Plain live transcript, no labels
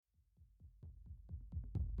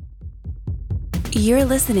You're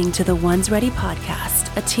listening to the Ones Ready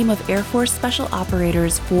podcast, a team of Air Force Special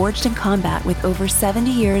Operators forged in combat with over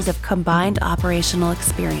 70 years of combined operational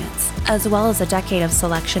experience, as well as a decade of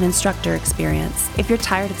selection instructor experience. If you're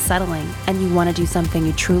tired of settling and you want to do something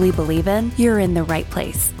you truly believe in, you're in the right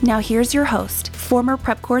place. Now here's your host, former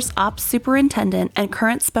Prep Course Ops Superintendent and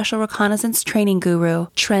current Special Reconnaissance Training Guru,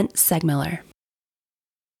 Trent Segmiller.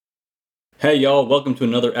 Hey y'all, welcome to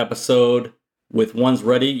another episode with Ones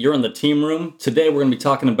Ready. You're in the team room. Today we're going to be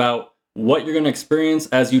talking about what you're going to experience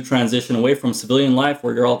as you transition away from civilian life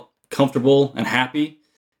where you're all comfortable and happy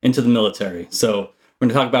into the military. So we're going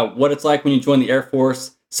to talk about what it's like when you join the Air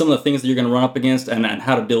Force, some of the things that you're going to run up against, and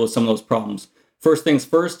how to deal with some of those problems. First things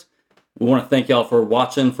first, we want to thank y'all for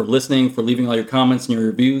watching, for listening, for leaving all your comments and your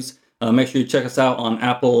reviews. Make sure you check us out on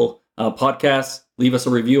Apple Podcasts. Leave us a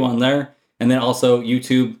review on there. And then also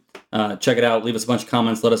YouTube. Check it out. Leave us a bunch of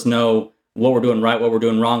comments. Let us know what we're doing right, what we're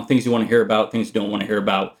doing wrong, things you want to hear about, things you don't want to hear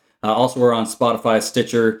about. Also, we're on Spotify,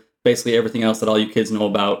 Stitcher, basically everything else that all you kids know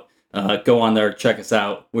about. Go on there, check us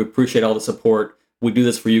out. We appreciate all the support. We do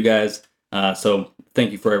this for you guys, so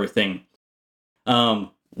thank you for everything.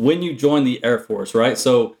 When you join the Air Force, right?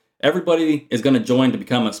 So everybody is going to join to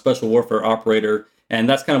become a special warfare operator, and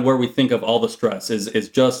that's kind of where we think of all the stress is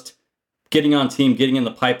just getting on team, getting in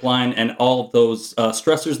the pipeline, and all of those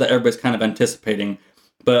stressors that everybody's kind of anticipating.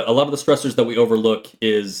 But a lot of the stressors that we overlook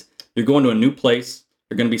is you're going to a new place.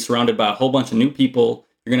 You're going to be surrounded by a whole bunch of new people.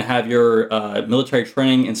 You're going to have your military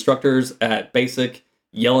training instructors at basic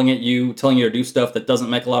yelling at you, telling you to do stuff that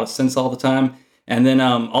doesn't make a lot of sense all the time. And then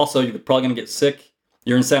also you're probably going to get sick.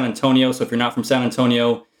 You're in San Antonio, so if you're not from San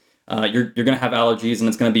Antonio, you're going to have allergies, and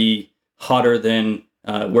it's going to be hotter than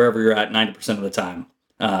wherever you're at 90% of the time.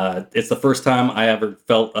 It's the first time I ever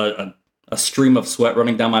felt a stream of sweat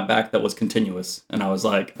running down my back that was continuous. And I was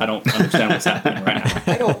like, I don't understand what's happening right now.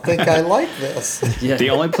 I don't think I like this. Yeah. The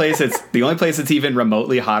only place that's even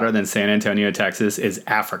remotely hotter than San Antonio, Texas is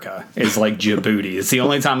Africa. It's like Djibouti. It's the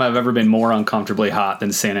only time I've ever been more uncomfortably hot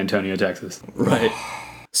than San Antonio, Texas. Right.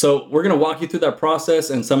 So we're going to walk you through that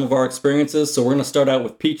process and some of our experiences. So we're going to start out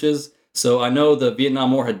with Peaches. So I know the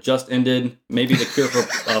Vietnam War had just ended. Maybe the cure for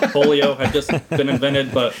polio had just been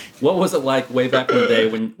invented. But what was it like way back in the day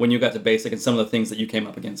when you got to basic and some of the things that you came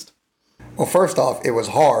up against? Well, first off, it was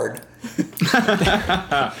hard.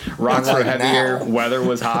 Rocks were heavier. Now. Weather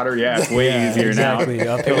was hotter. Yeah, it's way easier now.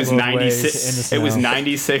 It was 96. It was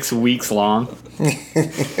 96 weeks long.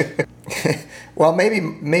 Well, maybe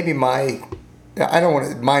mine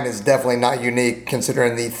is definitely not unique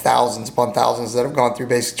considering the thousands upon thousands that have gone through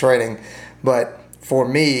basic training. But for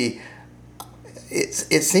me,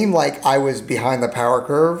 it seemed like I was behind the power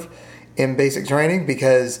curve in basic training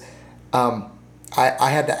because I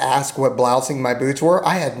had to ask what blousing my boots were.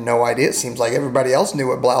 I had no idea. It seems like everybody else knew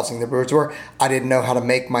what blousing their boots were. I didn't know how to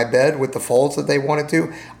make my bed with the folds that they wanted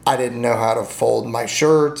to. I didn't know how to fold my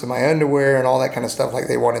shirts and my underwear and all that kind of stuff like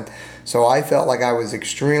they wanted. So I felt like I was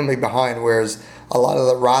extremely behind, whereas a lot of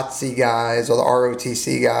the ROTC guys or the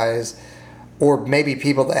ROTC guys, or maybe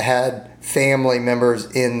people that had family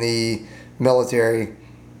members in the military,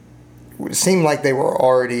 seemed like they were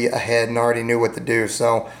already ahead and already knew what to do.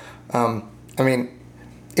 So, I mean,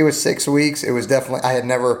 it was 6 weeks. It was definitely, I had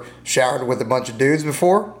never showered with a bunch of dudes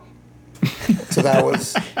before. So that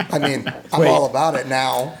was, I mean, I'm all about it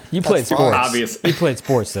now. You played sports. Obviously. You played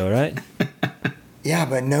sports, though, right? Yeah,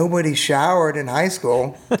 but nobody showered in high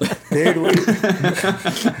school. Dude, maybe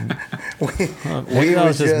that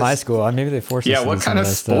was just my school. Maybe they forced us to do what kind of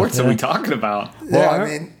sports are we talking about? Yeah, I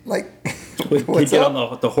mean, like, we get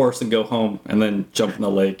on the horse and go home and then jump in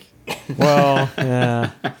the lake. Well,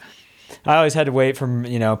 yeah. I always had to wait for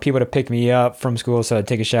people to pick me up from school, so I'd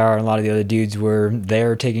take a shower, and a lot of the other dudes were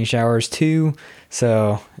there taking showers too.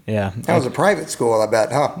 So yeah, that was a private school, I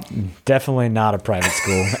bet, huh? Definitely not a private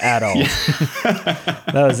school at all.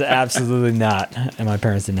 That was absolutely not, and my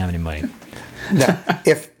parents didn't have any money. No,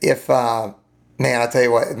 if man, I tell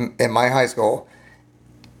you what, in my high school,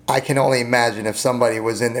 I can only imagine if somebody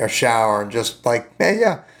was in their shower and just like, hey,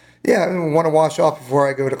 I want to wash off before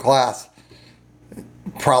I go to class.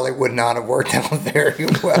 Probably would not have worked out very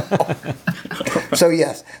well. So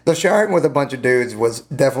yes, the showering with a bunch of dudes was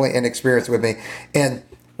definitely an experience with me. And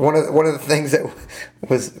one of the things that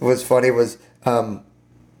was funny was, so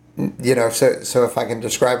if I can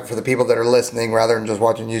describe it for the people that are listening rather than just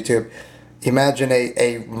watching YouTube, imagine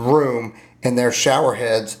a room and there's shower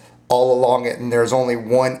heads all along it, and there's only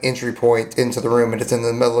one entry point into the room, and it's in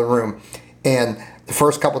the middle of the room. And the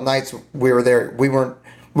first couple nights we were there, we weren't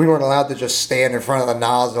allowed to just stand in front of the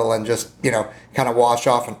nozzle and just, kind of wash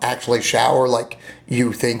off and actually shower like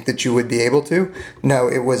you think that you would be able to. No,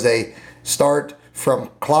 it was a start, from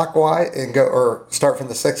clockwise and go, or start from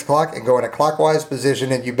the 6 o'clock and go in a clockwise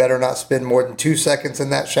position, and you better not spend more than 2 seconds in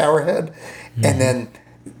that shower head. And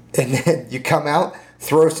then you come out,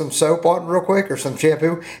 throw some soap on real quick or some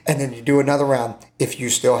shampoo, and then you do another round. If you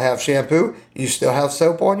still have shampoo, you still have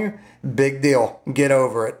soap on you, big deal. Get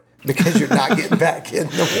over it, because you're not getting back in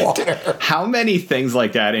the water. How many things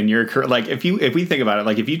like that in your career? Like if we think about it,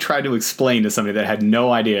 like if you tried to explain to somebody that had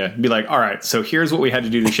no idea, be like, all right, so here's what we had to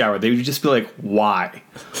do to shower. They would just be like, why?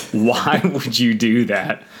 Why would you do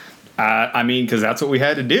that? I mean, because that's what we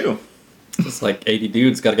had to do. It's like 80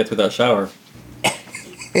 dudes got to get through that shower.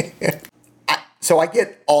 So I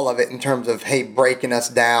get all of it in terms of, hey, breaking us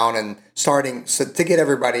down and starting to get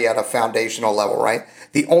everybody at a foundational level, right?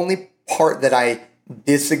 The only part that I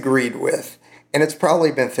disagreed with, and it's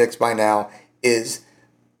probably been fixed by now, is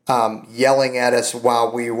yelling at us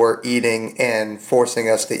while we were eating and forcing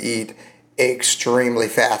us to eat extremely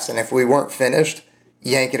fast. And if we weren't finished,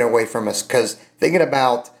 yank it away from us. Because thinking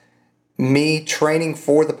about me training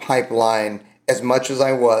for the pipeline as much as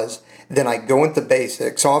I was, then I go into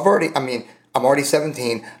basics. So I'm already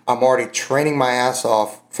 17. I'm already training my ass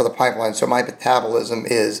off for the pipeline. So my metabolism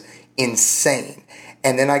is insane.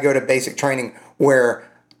 And then I go to basic training where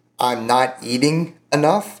I'm not eating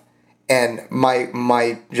enough, and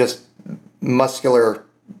my just muscular,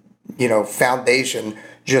 foundation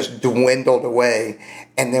just dwindled away.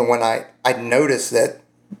 And then when I noticed that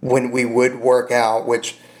when we would work out,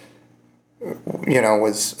 which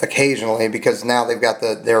was occasionally, because now they've got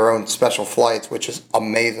their own special flights, which is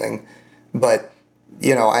amazing. But,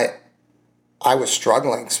 I was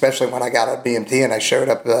struggling, especially when I got a BMT and I showed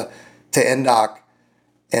up to NDOC,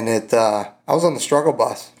 and I was on the struggle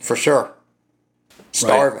bus for sure.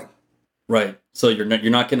 Starving. Right. So you're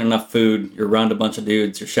not getting enough food. You're around a bunch of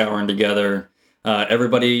dudes. You're showering together.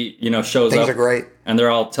 Everybody, shows Things up. are great. And they're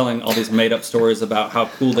all telling all these made up stories about how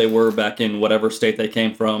cool they were back in whatever state they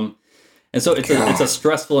came from. And so it's a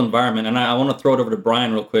stressful environment. And I want to throw it over to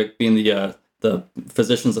Brian real quick, being the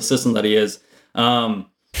physician's assistant that he is. Candidate.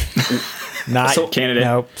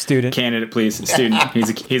 No, student. Candidate, please. Student.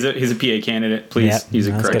 He's a PA candidate, please. Yep, Use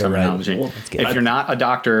the correct terminology. Well, if you're not a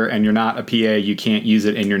doctor and you're not a PA, you can't use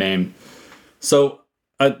it in your name. So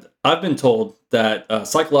I've been told that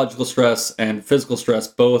psychological stress and physical stress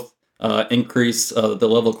both increase the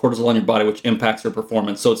level of cortisol in your body, which impacts your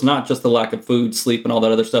performance. So it's not just the lack of food, sleep, and all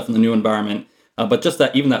that other stuff in the new environment, but just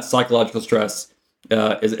that even that psychological stress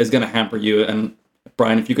is going to hamper you. And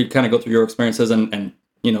Brian, if you could kind of go through your experiences and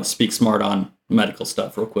speak smart on medical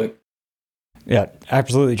stuff real quick. Yeah,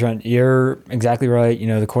 absolutely, Trent. You're exactly right.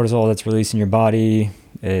 The cortisol that's released in your body,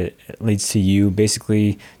 it leads to you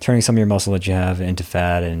basically turning some of your muscle that you have into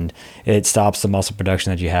fat, and it stops the muscle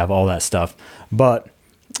production that you have, all that stuff. But,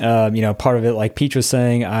 part of it, like Peach was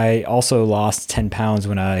saying, I also lost 10 pounds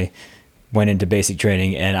when I went into basic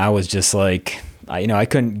training, and I was just like, I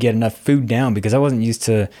couldn't get enough food down because I wasn't used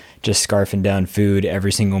to just scarfing down food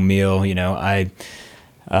every single meal. I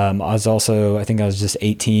was also, I think I was just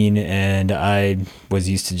 18, and I was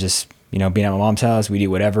used to just, being at my mom's house. We'd eat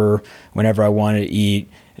whatever, whenever I wanted to eat.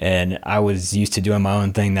 And I was used to doing my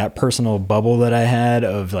own thing. That personal bubble that I had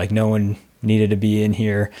of like, no one needed to be in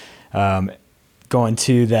here. Going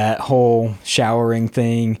to that whole showering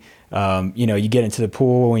thing. You get into the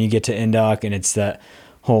pool when you get to NDOC, and it's that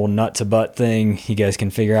whole nut to butt thing. You guys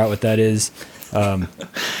can figure out what that is.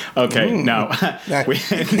 Okay, no. You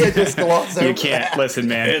can't just gloss over You can't. Listen,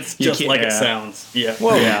 man. It's just like it sounds. Yeah.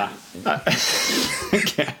 Whoa. Yeah.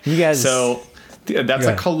 You guys. So that's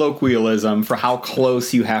a colloquialism for how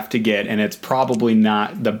close you have to get, and it's probably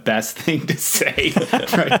not the best thing to say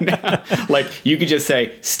right now. Like, you could just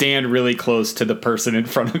say, stand really close to the person in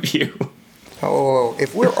front of you. Oh,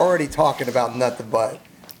 if we're already talking about nut to butt,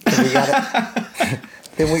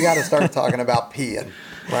 then we gotta start talking about peeing.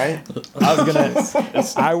 Right?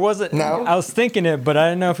 I was thinking it, but I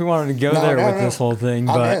didn't know if we wanted to go with this whole thing.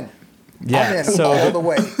 I'm in all the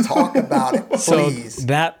way. Talk about it, please. So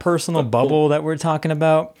that personal bubble that we're talking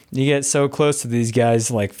about, you get so close to these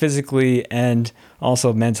guys, like physically and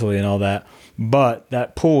also mentally and all that. But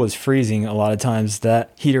that pool is freezing a lot of times.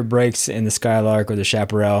 That heater breaks in the Skylark or the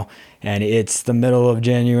Chaparral, and it's the middle of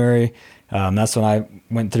January. That's when I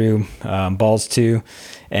went through balls 2,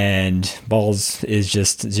 and balls is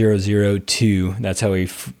just 002. That's how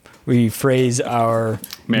we phrase our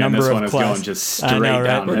number this of one is class. going just straight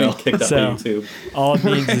downhill. We're getting kicked So, off YouTube. all it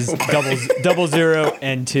means is double 0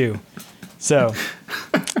 and 2. So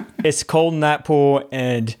it's cold in that pool,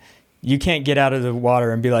 and you can't get out of the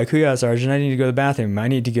water and be like, "Yeah, Sergeant, I need to go to the bathroom. I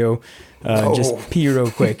need to go just pee real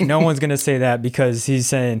quick." No one's going to say that, because he's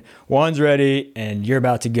saying, one's ready and you're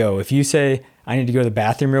about to go. If you say, I need to go to the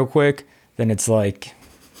bathroom real quick, then it's like,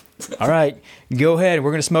 all right, go ahead.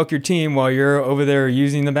 We're going to smoke your team while you're over there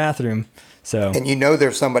using the bathroom. So, and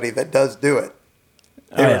there's somebody that does do it.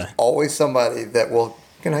 There's always somebody that will,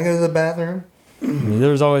 can I go to the bathroom?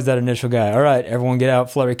 There's always that initial guy. All right, everyone get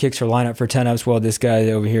out, flutter kicks or line up for 10 ups while this guy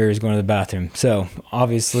over here is going to the bathroom. So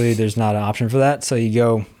obviously there's not an option for that. So you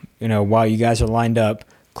go, while you guys are lined up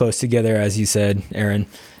close together, as you said, Aaron.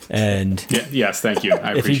 And yes, thank you. I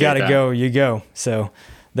appreciate if you got to that. go, you go. So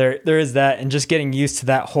there is that, and just getting used to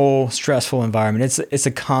that whole stressful environment. It's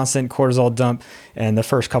a constant cortisol dump. And the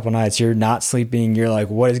first couple nights you're not sleeping. You're like,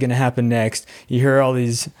 what is going to happen next? You hear all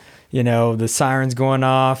these, the sirens going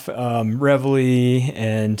off, Reveille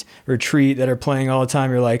and Retreat that are playing all the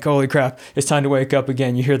time. You're like, holy crap, it's time to wake up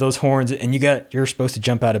again. You hear those horns and you're supposed to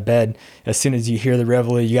jump out of bed as soon as you hear the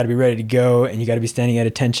Reveille. You got to be ready to go, and you got to be standing at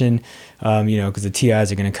attention, because the TIs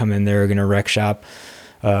are going to come in there, are going to wreck shop.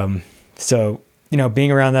 So,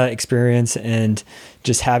 being around that experience and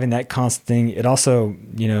just having that constant thing, it also,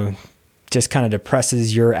 just kind of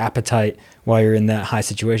depresses your appetite while you're in that high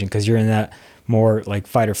situation, because you're in that more like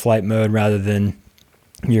fight or flight mode rather than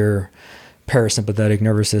your parasympathetic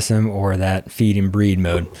nervous system or that feed and breed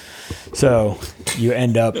mode. So you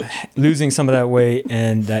end up losing some of that weight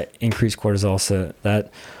and that increased cortisol. So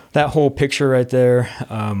that whole picture right there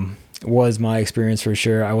was my experience for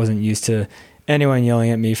sure. I wasn't used to anyone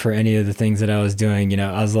yelling at me for any of the things that I was doing.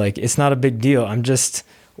 I was like, it's not a big deal. I'm just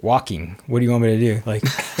walking. What do you want me to do? Like,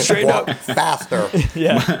 straight walk up faster.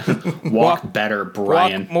 Yeah. walk better,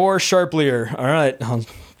 Brian. Walk more sharplier. All right, I'll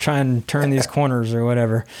try and turn these corners or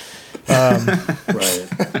whatever. Right.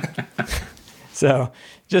 So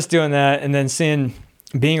just doing that, and then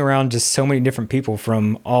being around just so many different people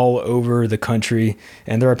from all over the country,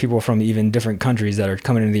 and there are people from even different countries that are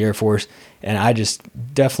coming into the Air Force, and I just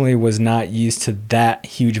definitely was not used to that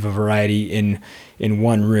huge of a variety in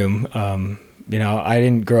one room. I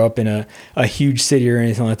didn't grow up in a huge city or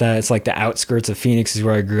anything like that. It's like the outskirts of Phoenix is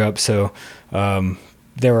where I grew up. So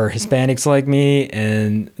there were Hispanics like me,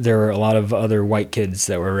 and there were a lot of other white kids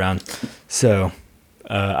that were around. So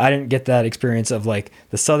I didn't get that experience of like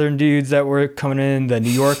the Southern dudes that were coming in, the New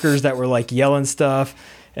Yorkers that were like yelling stuff,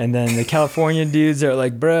 and then the Californian dudes that are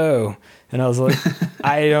like, bro. And I was like,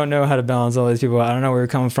 I don't know how to balance all these people. I don't know where you're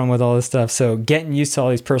coming from with all this stuff. So getting used to all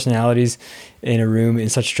these personalities in a room in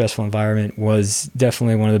such a stressful environment was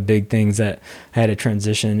definitely one of the big things that I had to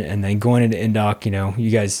transition. And then going into INDOC, you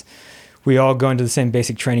guys, we all go into the same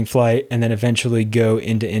basic training flight and then eventually go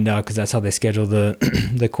into INDOC because that's how they schedule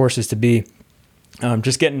the courses to be.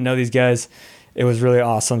 Just getting to know these guys, it was really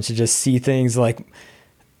awesome to just see things like,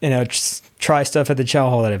 just try stuff at the chow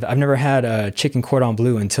hall that I've never had a chicken cordon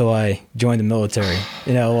bleu until I joined the military.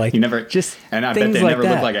 You never just and I bet they never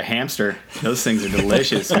look like a hamster. Those things are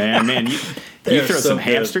delicious, man. You throw some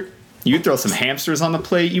hamster. You throw some hamsters on the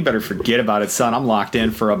plate, you better forget about it, son. I'm locked in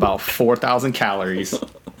for about 4,000 calories.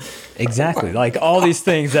 Exactly. Like all these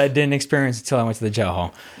things that I didn't experience until I went to the chow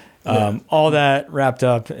hall. All that wrapped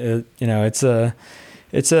up, it's a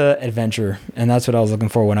adventure, and that's what I was looking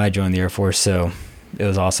for when I joined the Air Force. So it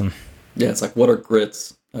was awesome. Yeah, it's like, what are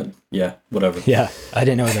grits? Whatever. Yeah, I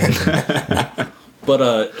didn't know that.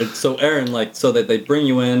 But so Aaron, so that they bring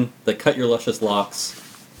you in, they cut your luscious locks,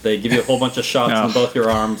 they give you a whole bunch of shots on both your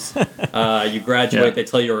arms. You graduate, they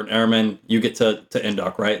tell you you're an airman, you get to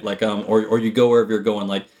INDOC, right? Or you go wherever you're going.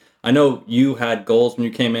 Like, I know you had goals when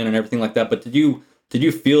you came in and everything like that, but did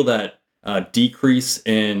you feel that decrease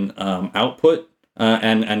in output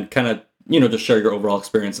and kind of just share your overall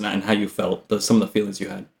experience and how you felt, some of the feelings you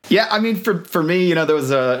had? Yeah, I mean, for me, there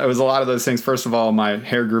was a lot of those things. First of all, my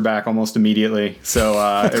hair grew back almost immediately, so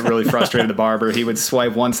it really frustrated the barber. He would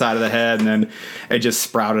swipe one side of the head, and then it just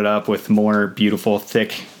sprouted up with more beautiful,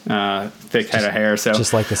 thick head of hair. So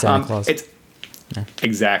just like the Santa Claus. It's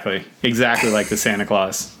exactly like the Santa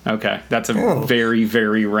Claus. Okay, that's a very,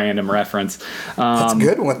 very random reference. That's a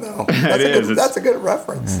good one, though. That's a good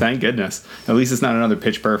reference. Thank goodness. At least it's not another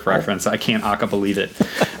Pitch Perfect reference. I can't believe it.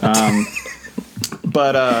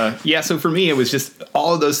 So for me, it was just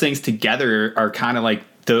all of those things together are kind of like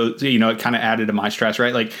those, it kind of added to my stress,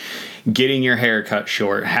 right? Like getting your hair cut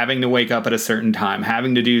short, having to wake up at a certain time,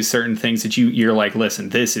 having to do certain things that you're like, listen,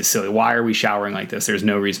 this is silly. Why are we showering like this? There's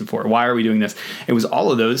no reason for it. Why are we doing this? It was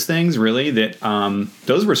all of those things really that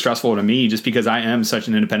those were stressful to me just because I am such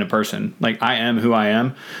an independent person. Like I am who I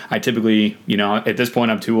am. I typically, at this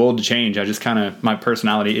point I'm too old to change. I just my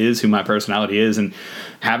personality is who my personality is, and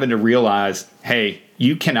having to realize hey,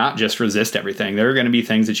 you cannot just resist everything. There are going to be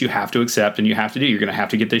things that you have to accept and you have to do. You're going to have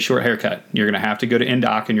to get this short haircut. You're going to have to go to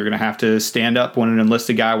NDOC, and you're going to have to stand up when an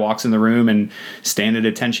enlisted guy walks in the room and stand at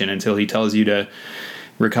attention until he tells you to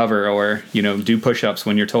recover, or, you know, do push-ups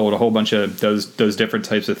when you're told, a whole bunch of those different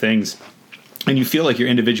types of things. And you feel like your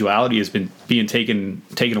individuality has been being taken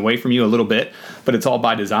away from you a little bit, but it's all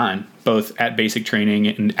by design, both at basic training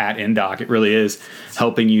and at NDOC. It really is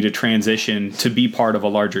helping you to transition to be part of a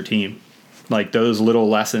larger team. Like those little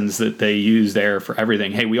lessons that they use there for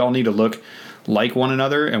everything. Hey, we all need to look like one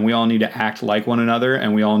another, and we all need to act like one another,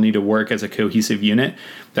 and we all need to work as a cohesive unit.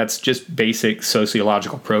 That's just basic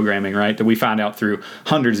sociological programming, right? That we found out through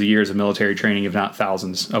hundreds of years of military training, if not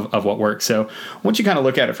thousands of what works. So once you kind of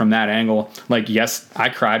look at it from that angle, like, yes, I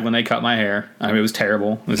cried when they cut my hair. I mean, it was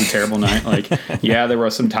terrible. It was a terrible night. Like, yeah, there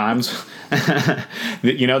were some times,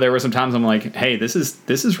 there were some times I'm like, hey, this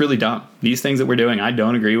is really dumb. These things that we're doing, I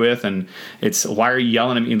don't agree with. And it's, why are you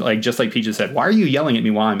yelling at me? Like, just like Pete just said, why are you yelling at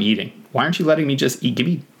me while I'm eating? Why aren't you letting me just eat?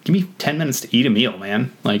 Give me 10 minutes to eat a meal,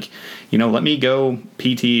 man. Like, let me go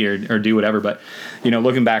PT or do whatever. But,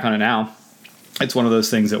 looking back on it now, it's one of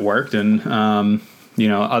those things that worked. And,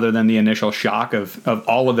 other than the initial shock of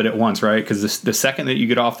all of it at once, right? Because the second that you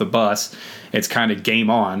get off the bus, it's kind of game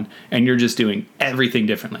on, and you're just doing everything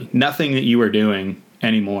differently. Nothing that you are doing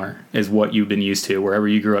anymore is what you've been used to wherever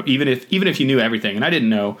you grew up. Even if you knew everything. And I didn't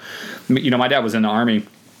know, my dad was in the Army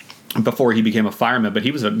before he became a fireman, but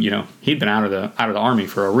he was he'd been out of the Army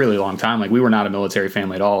for a really long time. Like, we were not a military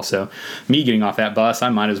family at all. So me getting off that bus, I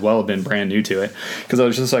might as well have been brand new to it, because I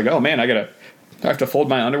was just like, oh man, I have to fold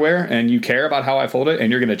my underwear, and you care about how I fold it,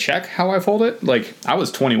 and you're going to check how I fold it. Like, I was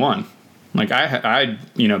 21. Like, I'd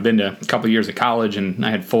been to a couple of years of college, and I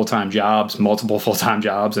had full-time jobs, multiple full-time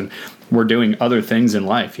jobs, and we're doing other things in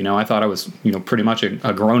life. I thought I was, pretty much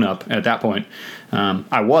a grown-up at that point.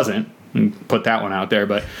 I wasn't. Put that one out there,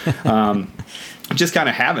 but just kind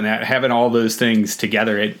of having all those things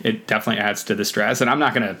together, it definitely adds to the stress. And I'm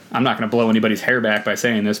not gonna blow anybody's hair back by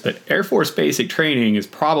saying this, but Air Force basic training is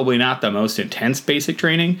probably not the most intense basic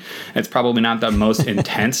training. It's probably not the most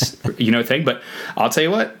intense thing. But I'll tell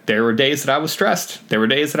you what, there were days that I was stressed. There were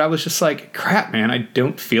days that I was just like, crap, man, I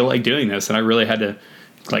don't feel like doing this, and I really had to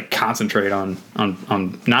concentrate on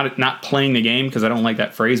not playing the game, because I don't like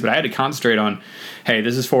that phrase, but I had to concentrate on, hey,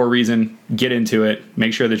 this is for a reason. Get into it.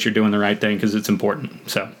 Make sure that you're doing the right thing, because it's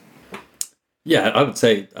important. So, yeah, I would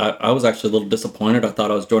say I was actually a little disappointed. I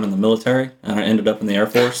thought I was joining the military, and I ended up in the Air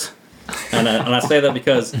Force. and I say that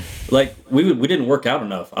because we didn't work out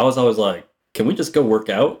enough. I was always like, can we just go work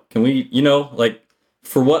out? Can we,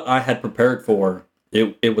 for what I had prepared for,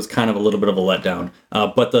 it was kind of a little bit of a letdown.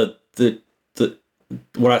 But the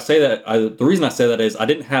reason I say that is I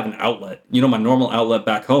didn't have an outlet. My normal outlet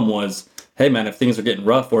back home was, hey man, if things are getting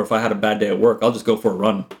rough, or if I had a bad day at work, I'll just go for a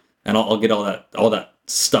run, and I'll get all that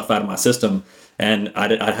stuff out of my system. And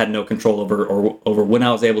I had no control over when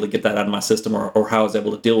I was able to get that out of my system, or how I was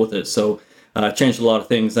able to deal with it. So it changed a lot of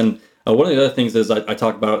things. And one of the other things is I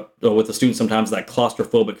talk about with the students sometimes, that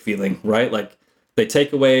claustrophobic feeling, right? Like, they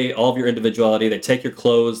take away all of your individuality. They take your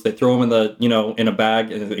clothes, they throw them in a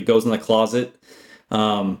bag, and it goes in the closet.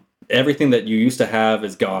 Everything that you used to have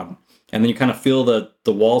is gone. And then you kind of feel the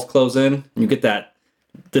walls close in, and you get that,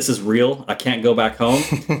 this is real. I can't go back home.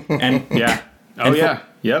 And yeah. Oh, yeah.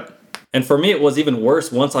 Yep. And for me, it was even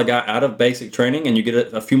worse once I got out of basic training, and you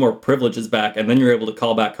get a few more privileges back, and then you're able to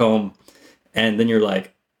call back home. And then you're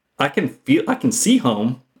like, I can see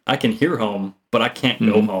home, I can hear home, but I can't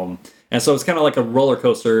go home. And so it's kind of like a roller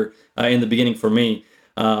coaster in the beginning for me.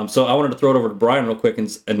 So I wanted to throw it over to Brian real quick,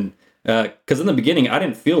 and because in the beginning, I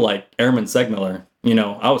didn't feel like Airman Segmiller.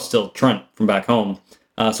 I was still Trent from back home.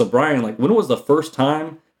 So Brian, when was the first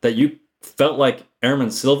time that you felt like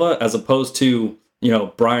Airman Silva as opposed to,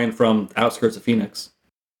 Brian from the outskirts of Phoenix?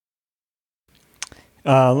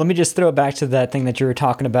 Let me just throw it back to that thing that you were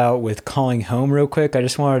talking about with calling home real quick. I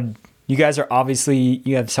just wanted, you guys are obviously,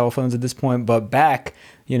 you have cell phones at this point, but back,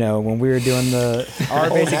 when we were doing our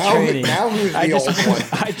basic training, now who's the old one?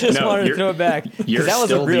 I just wanted to throw it back. You're that was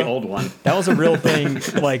still a real, the old one. That was a real thing.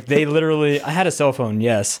 They literally, I had a cell phone,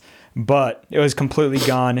 yes, but it was completely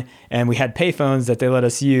gone, and we had payphones that they let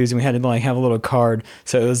us use, and we had to have a little card.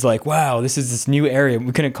 So it was like, wow, this is this new area.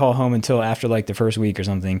 We couldn't call home until after the first week or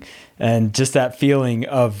something. And just that feeling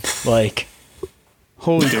of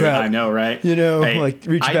holy crap. I know, right? Hey,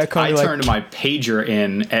 reach back home. I turned my pager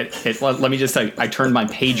in let me just say, I turned my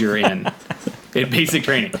pager in at basic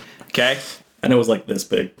training. Okay. And it was like this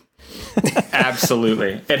big.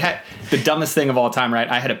 Absolutely. It had the dumbest thing of all time, right?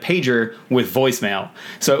 I had a pager with voicemail.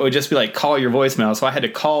 So it would just be like, call your voicemail. So I had to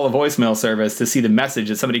call a voicemail service to see the message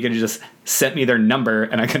that somebody could have just sent me their number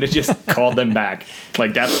and I could have just called them back.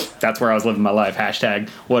 Like that's where I was living my life. Hashtag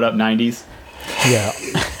what up 90s. Yeah.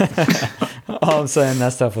 All I'm saying,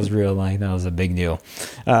 that stuff was real. Like, that was a big deal.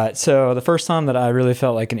 So the first time that I really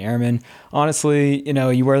felt like an airman, honestly,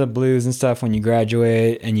 you wear the blues and stuff when you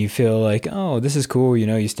graduate and you feel like, oh, this is cool.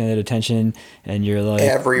 You stand at attention and you're like...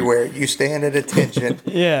 Everywhere. You stand at attention.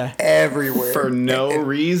 Yeah. Everywhere. For no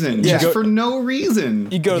reason. Yeah. Just for no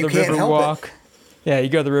reason. You go to the river walk. Yeah, you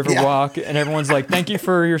go to the river walk and everyone's like, thank you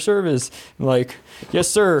for your service. I'm like, yes,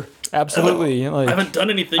 sir. Absolutely. I haven't done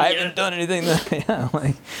anything yet. I haven't done anything.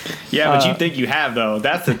 Yeah, but you think you have though.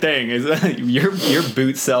 That's the thing is your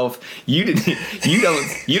boot self. You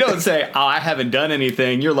don't say, "Oh, I haven't done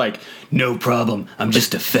anything." You're like, "No problem. I'm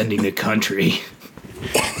just defending the country."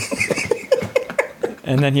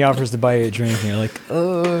 And then he offers to buy you a drink, and you're like,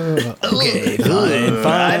 "Oh, okay,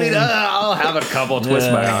 fine." I mean, I'll have a couple twists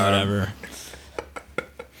my arm. Whatever.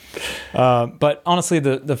 But honestly,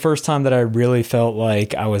 the first time that I really felt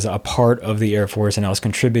like I was a part of the Air Force and I was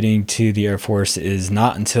contributing to the Air Force is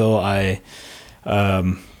not until I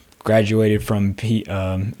graduated from the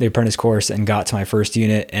apprentice course and got to my first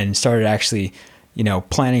unit and started actually,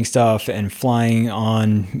 planning stuff and flying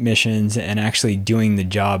on missions and actually doing the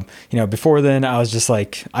job. Before then, I was just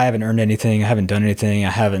like, I haven't earned anything. I haven't done anything. I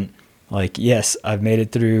haven't, yes, I've made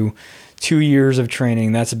it through 2 years of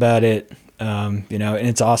training. That's about it. And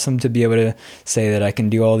it's awesome to be able to say that I can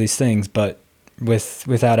do all these things, but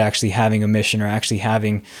without actually having a mission or actually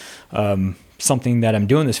having something that I'm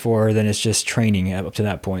doing this for, then it's just training up to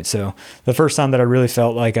that point. So the first time that I really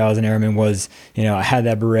felt like I was an airman was, I had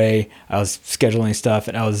that beret, I was scheduling stuff,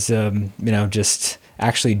 and I was, just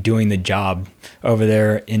actually doing the job over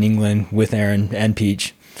there in England with Aaron and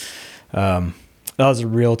Peach. That was a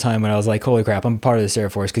real time when I was like, holy crap, I'm part of this Air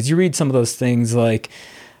Force. Because you read some of those things like,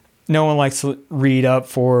 no one likes to read up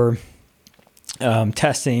for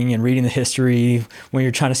testing and reading the history when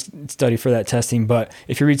you're trying to study for that testing. But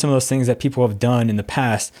if you read some of those things that people have done in the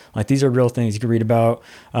past, like these are real things. You can read about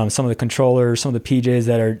some of the controllers, some of the PJs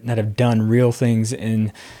that have done real things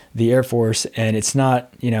in the Air Force. And it's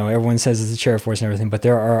not, everyone says it's the Air Force and everything, but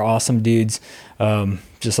there are awesome dudes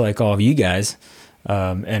just like all of you guys.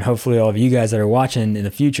 And hopefully all of you guys that are watching in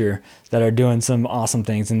the future that are doing some awesome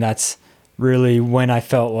things. And that's really when I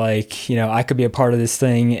felt like, I could be a part of this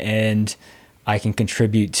thing and I can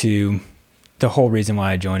contribute to the whole reason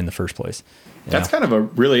why I joined in the first place. That's kind of a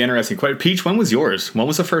really interesting question. Peach, when was yours? When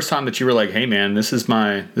was the first time that you were like, hey man, this is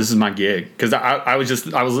my gig? Because I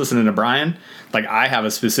was listening to Brian. Like I have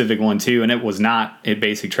a specific one too, and it was not at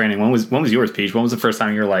basic training. When was yours, Peach? When was the first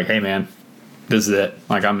time you were like, hey man, this is it?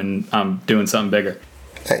 Like I'm doing something bigger.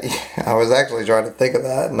 I was actually trying to think of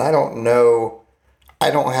that, and I don't know. I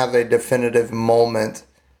don't have a definitive moment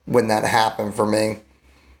when that happened for me.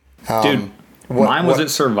 Dude, mine was at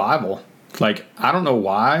survival. Like, I don't know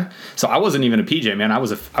why. So I wasn't even a PJ, man. I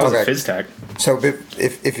was a phys tech. So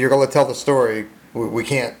if you're going to tell the story, we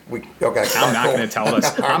can't. Okay. I'm not going to tell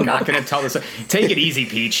this. I'm not going to tell this. Take it easy,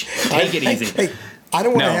 Peach. Take it easy. Hey, I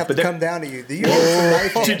don't want to have to come down to you. Do you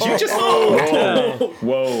Did you just?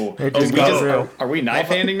 Whoa! Are we knife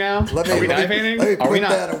handing now? Are we knife handing? Let me put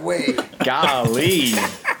that away. Golly,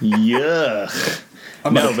 yuck.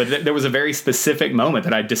 No, but there was a very specific moment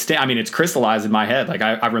that it's crystallized in my head. Like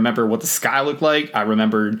I remember what the sky looked like. I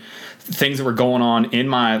remembered things that were going on in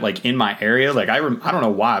my area. Like I don't know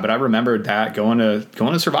why, but I remembered that going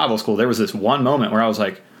to survival school. There was this one moment where I was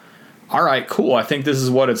like, all right, cool. I think this is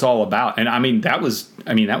what it's all about. And that was,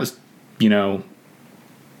 it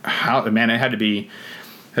had to be,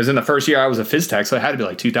 because in the first year I was a phys tech, so it had to be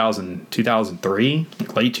like 2003,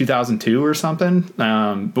 like late 2002 or something.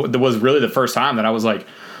 But that was really the first time that I was like,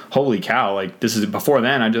 holy cow, like this is. Before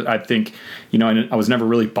then, I think, I was never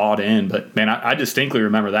really bought in, but man, I distinctly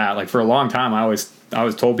remember that. Like for a long time, I always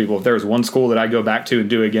told people if there was one school that I'd go back to and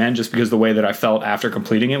do again, just because the way that I felt after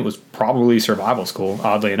completing it was probably survival school,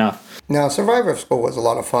 oddly enough. Now, survival school was a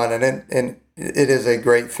lot of fun, and it is a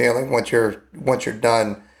great feeling once you're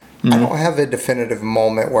done. Mm-hmm. I don't have a definitive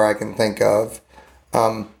moment where I can think of.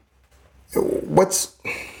 What's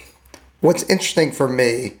interesting for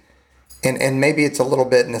me, and maybe it's a little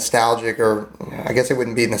bit nostalgic, or I guess it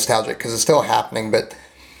wouldn't be nostalgic because it's still happening, but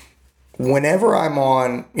whenever I'm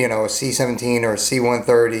on, a C-17 or a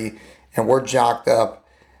C-130 and we're jocked up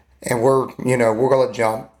and we're going to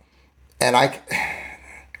jump, and I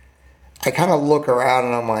kind of look around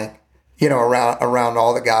and I'm like, around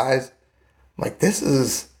all the guys, I'm like, this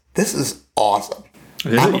is awesome.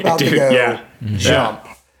 I'm about to go Yeah. jump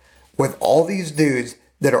with all these dudes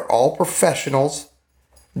that are all professionals.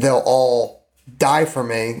 They'll all die for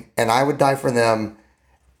me, and I would die for them.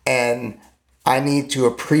 And I need to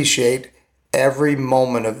appreciate every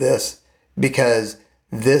moment of this, because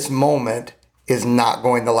this moment is not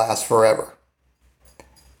going to last forever.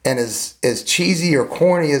 And as cheesy or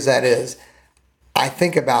corny as that is, I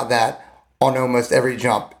think about that on almost every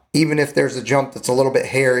jump. Even if there's a jump that's a little bit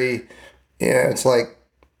hairy, it's like,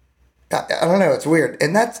 I don't know, it's weird.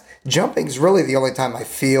 And jumping's really the only time I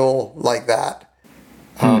feel like that.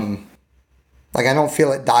 Like I don't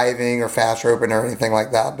feel it diving or fast roping or anything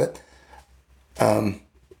like that, but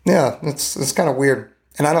yeah, it's kind of weird.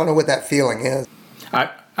 And I don't know what that feeling is.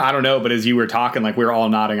 I don't know, but as you were talking, like we were all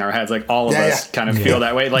nodding our heads, like all of us kind of feel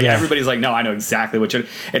that way. Like everybody's like, no, I know exactly what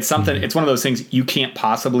it's something. It's one of those things you can't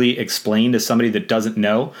possibly explain to somebody that doesn't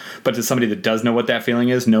know, but to somebody that does know what that feeling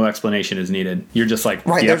is, no explanation is needed. You're just like,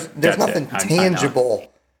 right. There's nothing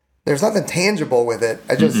tangible. There's nothing tangible with it.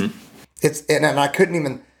 I just, and I couldn't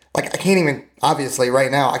even, I can't even, obviously right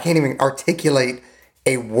now, I can't even articulate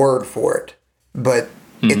a word for it, but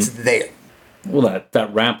it's there. Well,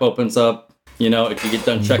 that ramp opens up. If you get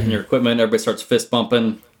done checking your equipment, everybody starts fist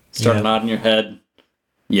bumping, start nodding your head.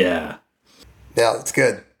 Yeah. Yeah, that's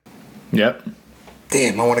good. Yep.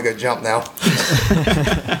 Damn, I want to go jump now.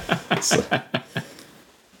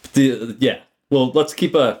 Yeah. Well, let's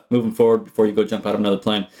keep moving forward before you go jump out of another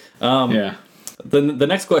plane. The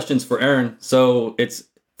next question's for Aaron. So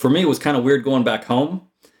for me, it was kind of weird going back home,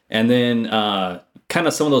 and then kind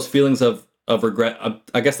of some of those feelings of regret.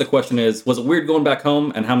 I guess the question is, was it weird going back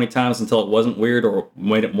home, and how many times until it wasn't weird or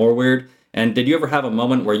made it more weird? And did you ever have a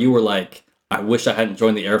moment where you were like, I wish I hadn't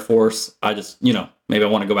joined the Air Force. I just, maybe I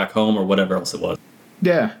want to go back home, or whatever else it was?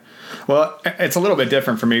 Yeah. Well, it's a little bit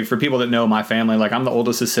different for me. For people that know my family, like I'm the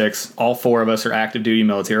oldest of 6. All 4 of us are active duty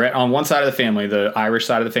military. Right? On one side of the family, the Irish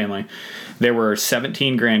side of the family, there were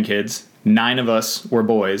 17 grandkids. 9 of us were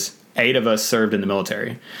boys. 8 of us served in the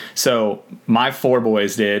military. So my 4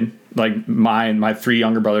 boys did. Like my 3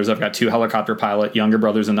 younger brothers, I've got 2 helicopter pilot younger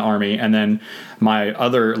brothers in the Army, and then my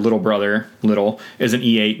other little brother, is an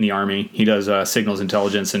E8 in the Army. He does signals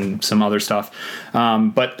intelligence and some other stuff.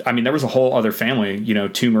 But I mean, there was a whole other family.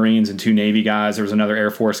 2 Marines and 2 Navy guys. There was another Air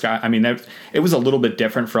Force guy. I mean, it was a little bit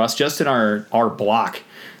different for us just in our block.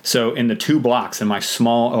 So in the 2 blocks in my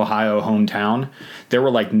small Ohio hometown, there were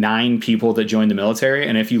like 9 people that joined the military.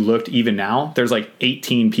 And if you looked even now, there's like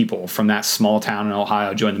 18 people from that small town in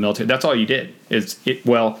Ohio joined the military. That's all you did.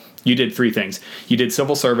 You did 3 things. You did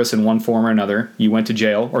civil service in one form or another. You went to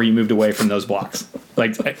jail, or you moved away from those blocks.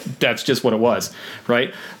 Like that's just what it was,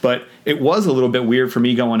 right? But it was a little bit weird for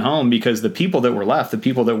me going home, because the people that were left, the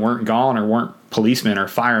people that weren't gone or weren't policemen or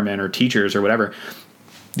firemen or teachers or whatever,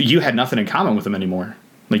 you had nothing in common with them anymore.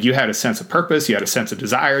 Like you had a sense of purpose, you had a sense of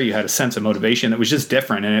desire, you had a sense of motivation that was just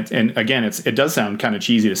different. And again, it does sound kind of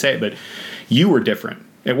cheesy to say it, but you were different.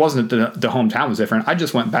 It wasn't the hometown was different. I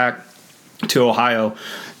just went back to Ohio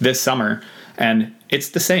this summer, and it's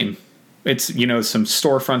the same. It's, some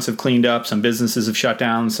storefronts have cleaned up, some businesses have shut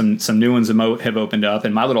down, some new ones have opened up,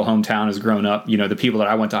 and my little hometown has grown up. The people that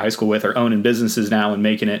I went to high school with are owning businesses now and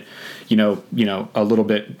making it, a little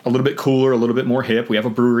bit cooler, a little bit more hip. We have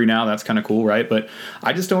a brewery now. That's kind of cool, right? But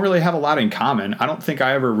I just don't really have a lot in common. I don't think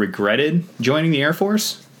I ever regretted joining the Air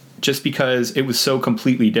Force, just because it was so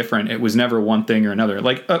completely different. It was never one thing or another.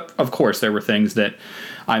 Like, of course, there were things that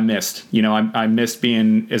I missed. I missed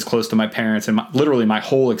being as close to my parents and literally my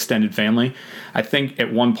whole extended family. I think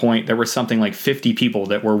at one point there were something like 50 people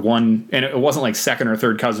that were one, and it wasn't like second or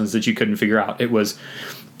third cousins that you couldn't figure out. It was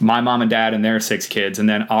my mom and dad and their 6 kids, and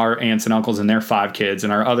then our aunts and uncles and their 5 kids,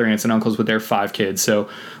 and our other aunts and uncles with their 5 kids. So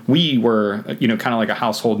we were, kind of like a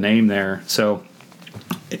household name there. So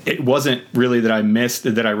it wasn't really that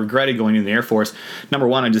I regretted going into the Air Force. Number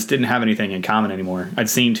one, I just didn't have anything in common anymore. I'd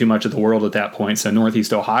seen too much of the world at that point. So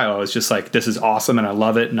Northeast Ohio, I was just like, this is awesome and I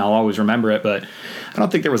love it and I'll always remember it. But I don't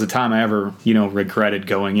think there was a time I ever, regretted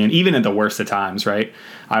going in, even at the worst of times, right?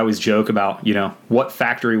 I always joke about, what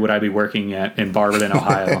factory would I be working at in Barberton,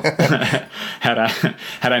 Ohio, had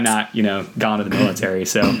I not, gone to the military.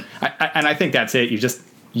 So, I think that's it.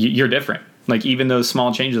 You're different. Like even those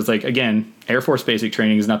small changes, like again, Air Force basic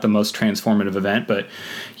training is not the most transformative event, but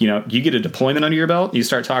you get a deployment under your belt. You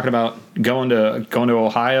start talking about going to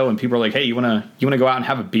Ohio, and people are like, "Hey, you wanna go out and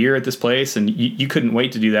have a beer at this place?" And you couldn't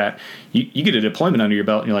wait to do that. You get a deployment under your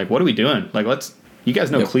belt, and you're like, "What are we doing?" Like you guys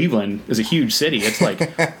know Cleveland is a huge city. It's like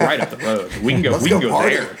right up the road. We can go. We can go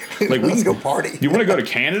there. Like let's go party. You want to go to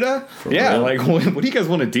Canada? Yeah. Like what do you guys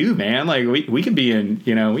want to do, man? Like we could be in.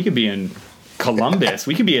 We could be in Columbus.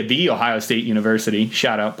 We could be at the Ohio State University.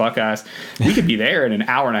 Shout out Buckeyes. We could be there in an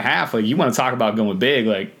hour and a half. Like, you want to talk about going big?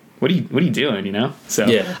 Like, what are you doing? You know? So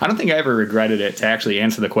yeah. I don't think I ever regretted it, to actually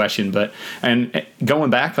answer the question. But and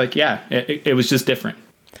going back, like, yeah, it was just different.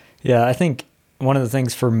 Yeah, I think one of the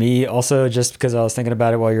things for me also, just because I was thinking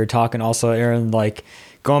about it while you were talking, also, Aaron, like,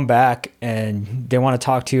 going back and they want to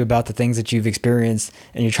talk to you about the things that you've experienced,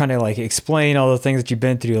 and you're trying to like explain all the things that you've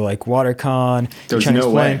been through, like WaterCon. There's no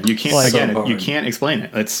way you can't. Like, again, you can't explain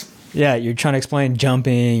it. You're trying to explain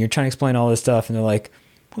jumping. You're trying to explain all this stuff, and they're like,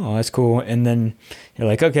 "Oh, that's cool." And then you're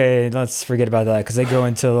like, "Okay, let's forget about that," because they go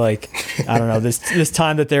into like, I don't know, this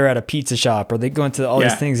time that they're at a pizza shop, or they go into all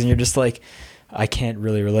these things, and you're just like, I can't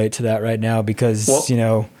really relate to that right now because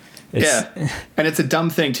and it's a dumb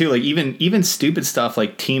thing too. Like even stupid stuff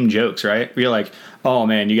like team jokes, right? Where you're like, oh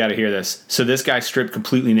man, you got to hear this. So this guy stripped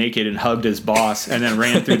completely naked and hugged his boss, and then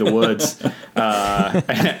ran through the woods.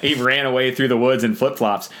 He ran away through the woods in flip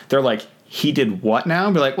flops. They're like, he did what now?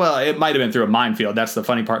 And be like, well, it might have been through a minefield. That's the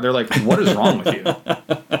funny part. They're like, what is wrong with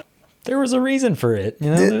you? There was a reason for it.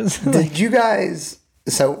 You know? Did you guys?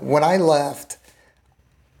 So when I left,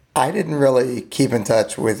 I didn't really keep in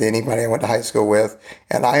touch with anybody I went to high school with,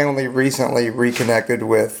 and I only recently reconnected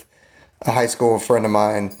with a high school friend of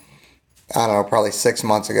mine, I don't know, probably 6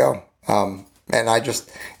 months ago. And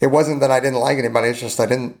it wasn't that I didn't like anybody, it's just I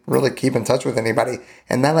didn't really keep in touch with anybody.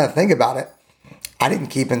 And now that I think about it, I didn't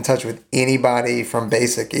keep in touch with anybody from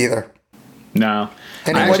basic either. No.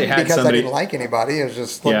 And it wasn't because I didn't like anybody, it was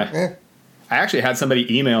just like, I actually had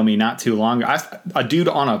somebody email me not too long ago. A dude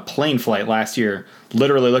on a plane flight last year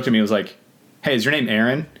literally looked at me and was like, hey, is your name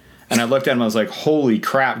Aaron? And I looked at him, I was like, holy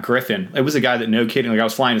crap, Griffin. It was a guy that, no kidding, like I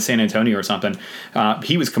was flying to San Antonio or something.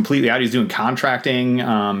 He was completely out. He was doing contracting,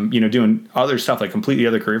 doing other stuff, like completely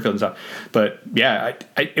other career field and stuff. But yeah,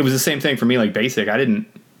 it was the same thing for me, like basic. I didn't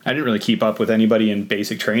really keep up with anybody in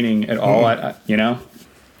basic training at all, I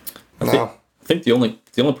think the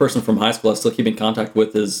only person from high school I still keep in contact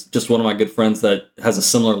with is just one of my good friends that has a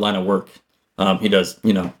similar line of work. He does,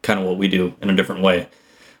 kind of what we do in a different way.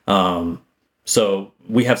 So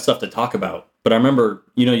we have stuff to talk about. But I remember,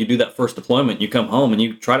 you do that first deployment, you come home and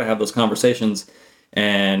you try to have those conversations,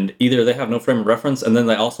 and either they have no frame of reference, and then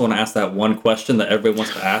they also want to ask that one question that everybody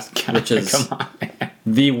wants to ask, which is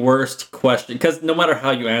the worst question. Because no matter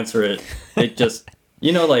how you answer it, it just,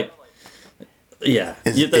 yeah.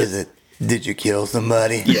 Is it? Did you kill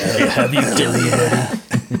somebody? Yeah. Have you done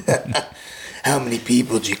How many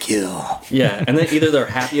people did you kill? Yeah, and then either they're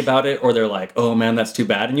happy about it or they're like, oh man, that's too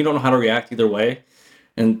bad. And you don't know how to react either way.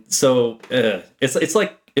 And so it's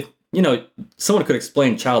like if, someone could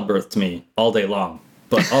explain childbirth to me all day long,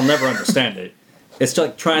 but I'll never understand it. It's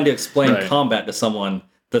like trying to explain combat to someone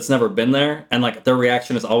that's never been there, and like their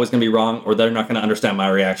reaction is always going to be wrong, or they're not going to understand my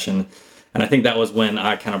reaction. And I think that was when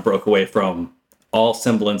I kind of broke away from all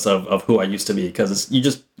semblance of who I used to be, because you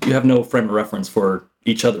have no frame of reference for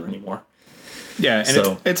each other anymore. Yeah,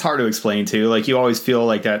 and it's hard to explain too. Like, you always feel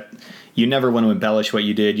like that you never want to embellish what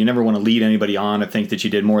you did. You never want to lead anybody on to think that you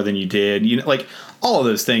did more than you did. Like all of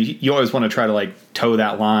those things, you always want to try to like toe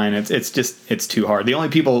that line. It's too hard. The only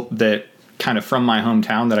people that kind of from my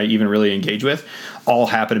hometown that I even really engage with all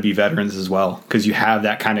happen to be veterans as well, because you have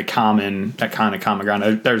that kind of common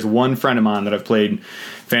ground. There's one friend of mine that I've played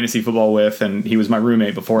fantasy football with, and he was my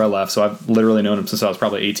roommate before I left, so I've literally known him since I was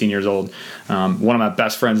probably 18 years old. One of my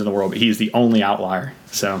best friends in the world, but he's the only outlier.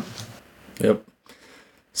 So yep.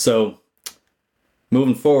 So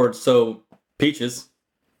moving forward, so Peaches,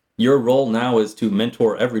 your role now is to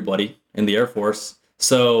mentor everybody in the Air Force.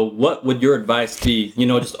 So what would your advice be?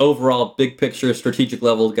 Just overall big picture, strategic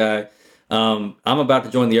level guy. I'm about to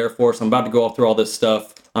join the Air Force. I'm about to go through all this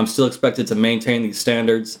stuff. I'm still expected to maintain these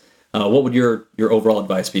standards. What would your overall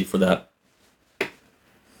advice be for that?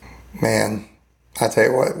 Man, I tell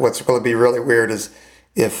you what's going to be really weird is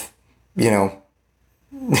if,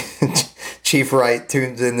 Chief Wright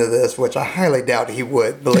tunes into this, which I highly doubt he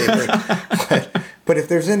would, believe me. But if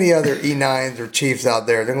there's any other E9s or Chiefs out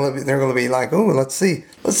there, they're going to be like, oh, let's see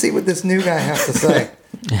what this new guy has to say.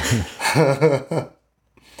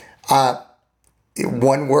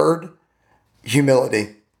 One word,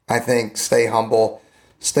 humility. I think stay humble,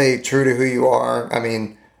 stay true to who you are. I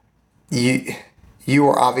mean, you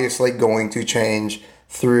are obviously going to change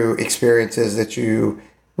through experiences that you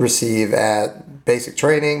receive at basic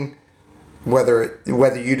training, whether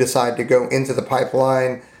you decide to go into the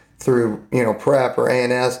pipeline through, prep or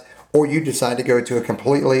ANS, or you decide to go to a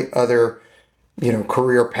completely other,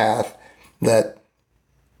 career path. That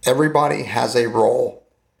everybody has a role.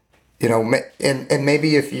 And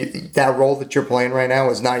maybe if that role that you're playing right now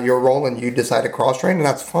is not your role and you decide to cross train, and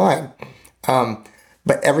that's fine.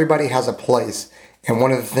 But everybody has a place. And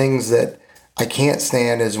one of the things that I can't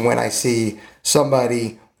stand is when I see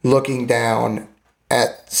somebody looking down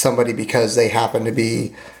at somebody because they happen to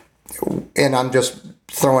be, and I'm just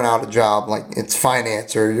throwing out a job, like it's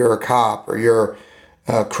finance, or you're a cop, or you're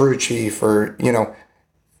a crew chief, or,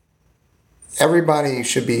 everybody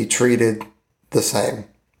should be treated the same,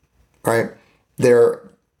 right?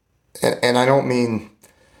 And I don't mean,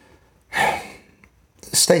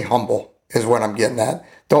 stay humble is what I'm getting at.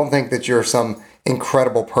 Don't think that you're some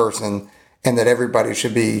incredible person and that everybody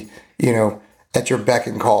should be, at your beck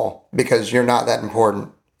and call, because you're not that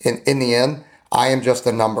important. In the end, I am just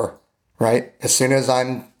a number, right? As soon as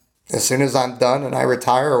I'm done and I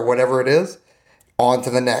retire or whatever it is, on to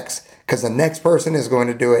the next, because the next person is going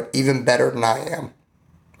to do it even better than I am,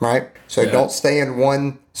 right? So don't stay in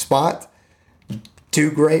one spot. Do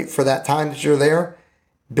great for that time that you're there.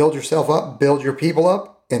 Build yourself up, build your people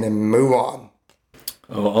up, and then move on.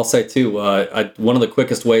 Oh, I'll say too, one of the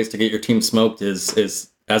quickest ways to get your team smoked is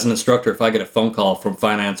as an instructor, if I get a phone call from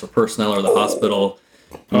finance or personnel or the hospital,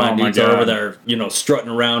 my dudes are over there, strutting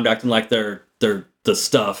around, acting like they're the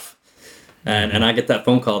stuff, and I get that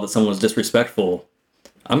phone call that someone was disrespectful,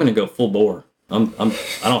 I'm gonna go full bore. I don't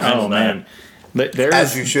handle that. Man.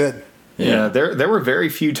 As you should. Yeah, there were very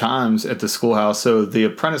few times at the schoolhouse. So the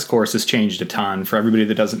apprentice course has changed a ton. For everybody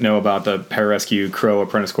that doesn't know about the Pararescue Crow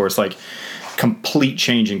apprentice course, like complete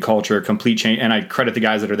change in culture, complete change. And I credit the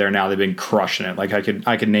guys that are there now. They've been crushing it. Like I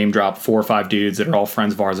could name drop 4 or 5 dudes that are all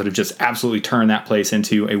friends of ours that have just absolutely turned that place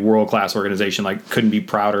into a world-class organization. Like couldn't be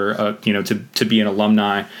prouder, to be an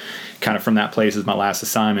alumni kind of from that place as my last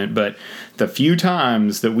assignment. But the few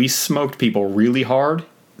times that we smoked people really hard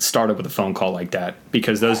started with a phone call like that,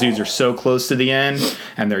 because those dudes are so close to the end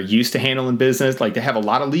and they're used to handling business. Like they have a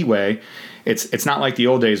lot of leeway. It's not like the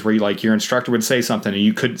old days where your instructor would say something and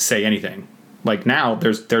you couldn't say anything. Like now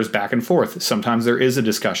there's back and forth. Sometimes there is a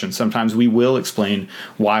discussion. Sometimes we will explain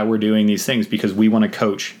why we're doing these things, because we want to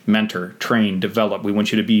coach, mentor, train, develop. We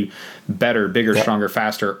want you to be better, bigger, stronger,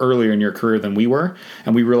 faster earlier in your career than we were.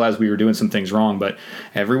 And we realized we were doing some things wrong. But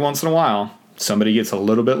every once in a while, somebody gets a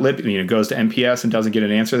little bit lippy, goes to MPS and doesn't get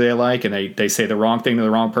an answer they like, and they say the wrong thing to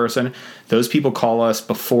the wrong person. Those people call us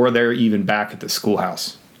before they're even back at the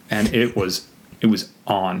schoolhouse. And it was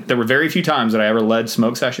on. There were very few times that I ever led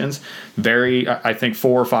smoke sessions. I think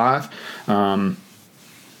 4 or 5.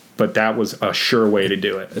 But that was a sure way to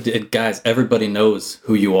do it. Guys, everybody knows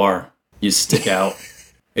who you are. You stick out.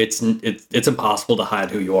 It's impossible to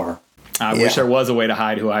hide who you are. I wish there was a way to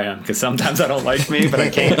hide who I am, because sometimes I don't like me, but I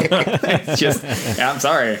can't. It's just, I'm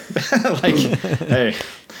sorry. Like, hey.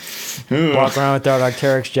 Walk around with that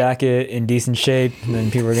Arc'teryx jacket in decent shape, and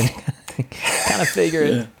then people are going to kind of figure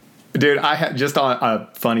it. Dude, I had just a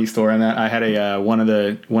funny story on that. I had one of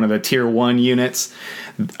the tier 1 units,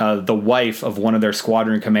 the wife of one of their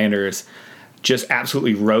squadron commanders just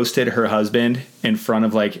absolutely roasted her husband in front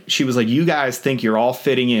of, she was like, you guys think you're all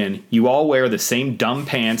fitting in. You all wear the same dumb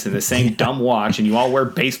pants and the same dumb watch, and you all wear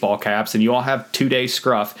baseball caps, and you all have 2-day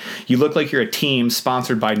scruff. You look like you're a team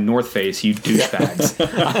sponsored by North Face, you douchebags.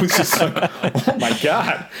 I was just like, oh my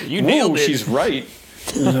God. You nailed it. She's right.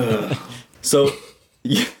 So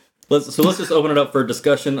let's just open it up for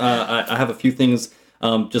discussion. I have a few things.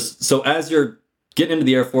 Just so as you're getting into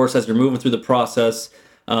the Air Force, as you're moving through the process,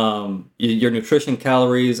 your nutrition,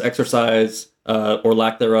 calories, exercise, or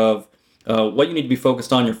lack thereof, what you need to be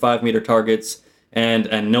focused on, your 5-meter targets,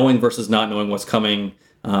 and knowing versus not knowing what's coming.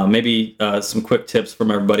 Maybe some quick tips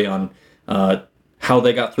from everybody on how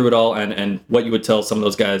they got through it all, and what you would tell some of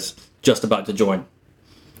those guys just about to join.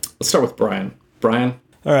 Let's start with Brian. Brian?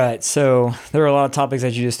 All right, so there are a lot of topics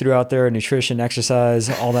that you just threw out there: nutrition, exercise,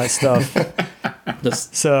 all that stuff.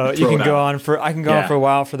 So you can go on for on for a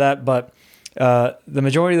while for that, but the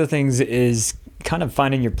majority of the things is kind of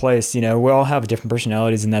finding your place. We all have different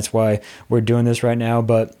personalities, and that's why we're doing this right now.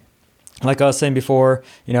 But like I was saying before,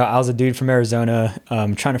 I was a dude from Arizona,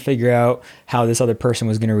 trying to figure out how this other person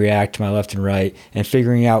was going to react to my left and right, and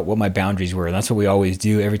figuring out what my boundaries were. And that's what we always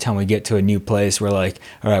do every time we get to a new place. We're like,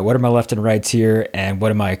 all right, what are my left and rights here, and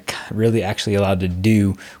what am I really actually allowed to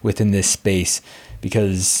do within this space?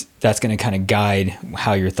 Because that's going to kind of guide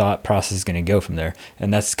how your thought process is going to go from there.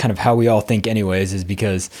 And that's kind of how we all think anyways, is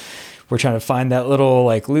because we're trying to find that little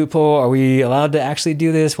loophole. Are we allowed to actually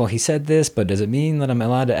do this? Well, he said this, but does it mean that I'm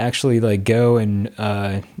allowed to actually go and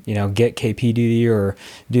get KP duty or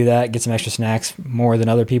do that, get some extra snacks more than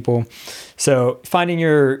other people? So finding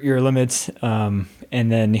your limits, and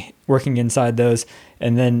then working inside those,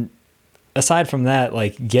 and then aside from that,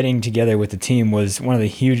 like getting together with the team was one of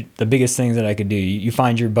the biggest things that I could do. You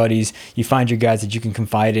find your buddies, you find your guys that you can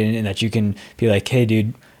confide in and that you can be like, hey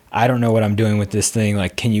dude, I don't know what I'm doing with this thing.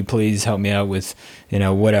 Like, can you please help me out with,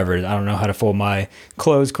 whatever. I don't know how to fold my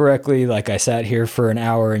clothes correctly. Like, I sat here for an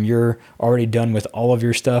hour and you're already done with all of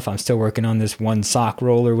your stuff. I'm still working on this one sock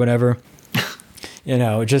roll or whatever.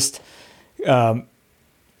 Just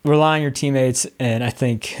rely on your teammates. And I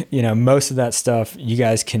think, most of that stuff you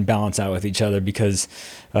guys can balance out with each other because,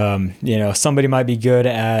 somebody might be good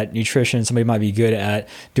at nutrition. Somebody might be good at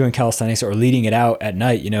doing calisthenics or leading it out at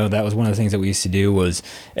night. That was one of the things that we used to do was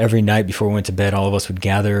every night before we went to bed, all of us would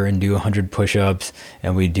gather and do 100 push-ups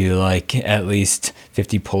and we'd do like at least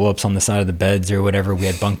 50 pull-ups on the side of the beds or whatever. We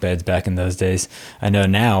had bunk beds back in those days. I know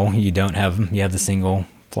now you don't have them. You have the single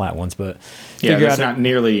flat ones, but yeah, there's not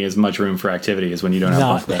nearly as much room for activity as when you don't have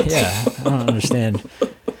bunk beds. Yeah, I don't understand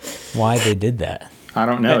why they did that. I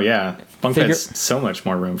don't know. Yeah, bunk beds, so much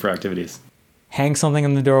more room for activities. Hang something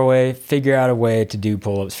in the doorway. Figure out a way to do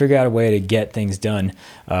pull-ups. Figure out a way to get things done.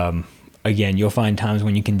 Again, you'll find times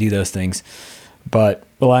when you can do those things, but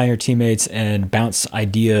rely on your teammates and bounce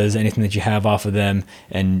ideas, anything that you have off of them,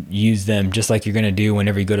 and use them just like you're going to do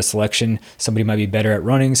whenever you go to selection. Somebody might be better at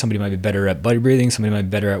running. Somebody might be better at buddy breathing. Somebody might be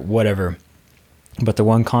better at whatever. But the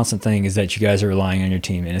one constant thing is that you guys are relying on your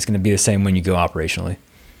team, and it's going to be the same when you go operationally.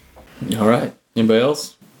 All right. Anybody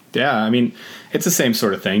else? Yeah, I mean, it's the same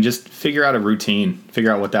sort of thing. Just figure out a routine,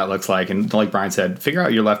 figure out what that looks like. And like Brian said, figure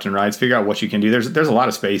out your left and rights, figure out what you can do. There's a lot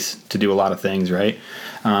of space to do a lot of things, right?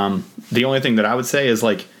 The only thing that I would say is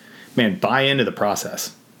like, man, buy into the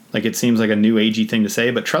process. Like it seems like a new agey thing to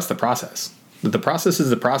say, but trust the process. The process is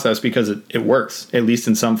the process because it works, at least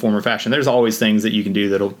in some form or fashion. There's always things that you can do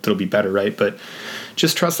that'll be better, right? But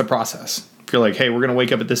just trust the process. If you're like, hey, we're going to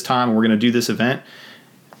wake up at this time and we're going to do this event,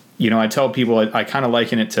 I tell people I kind of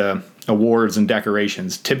liken it to awards and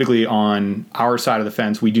decorations. Typically on our side of the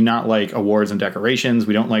fence, we do not like awards and decorations.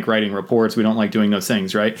 We don't like writing reports. We don't like doing those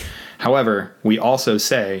things, right? However, we also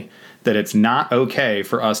say that it's not okay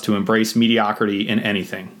for us to embrace mediocrity in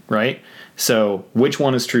anything, right? So which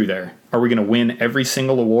one is true there? Are we going to win every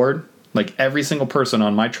single award? Like every single person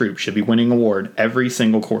on my troop should be winning an award every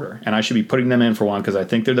single quarter. And I should be putting them in for one because I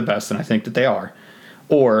think they're the best and I think that they are.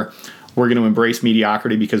 Or we're going to embrace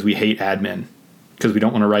mediocrity because we hate admin, because we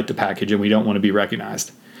don't want to write the package and we don't want to be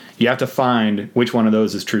recognized. You have to find which one of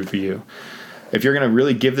those is true for you. If you're going to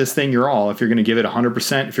really give this thing your all, if you're going to give it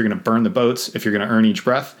 100%, if you're going to burn the boats, if you're going to earn each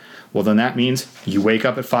breath, well, then that means you wake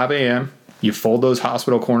up at 5 a.m., you fold those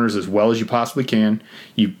hospital corners as well as you possibly can,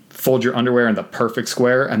 you fold your underwear in the perfect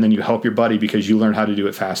square, and then you help your buddy because you learned how to do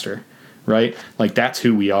it faster, right? Like that's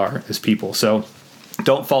who we are as people. So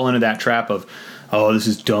don't fall into that trap of, oh, this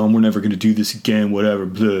is dumb, we're never going to do this again, whatever,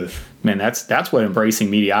 blah. Man, that's what embracing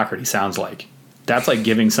mediocrity sounds like. That's like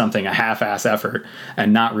giving something a half-ass effort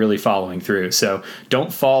and not really following through. So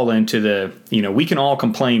don't fall into the, we can all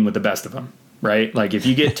complain with the best of them, right? Like if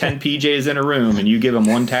you get 10 PJs in a room and you give them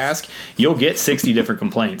one task, you'll get 60 different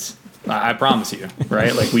complaints. I promise you,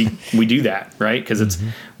 right? Like we do that, right? Because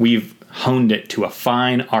we've honed it to a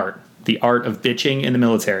fine art, the art of bitching in the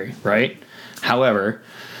military, right? However,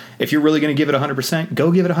 if you're really going to give it 100%,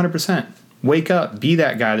 go give it 100%. Wake up, be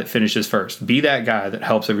that guy that finishes first. Be that guy that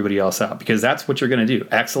helps everybody else out because that's what you're going to do.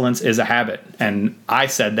 Excellence is a habit. And I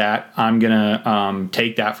said that. I'm going to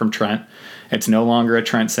take that from Trent. It's no longer a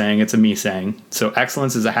Trent saying, it's a me saying. So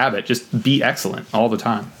excellence is a habit. Just be excellent all the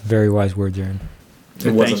time. Very wise words, Aaron.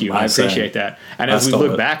 Thank you. I appreciate that. And as we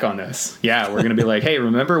look back on this, we're going to be like, hey,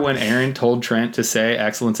 remember when Aaron told Trent to say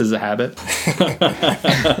excellence is a habit?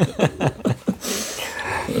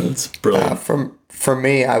 That's brilliant. For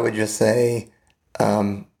me, I would just say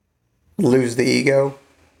lose the ego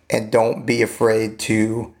and don't be afraid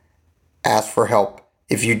to ask for help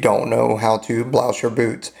if you don't know how to blouse your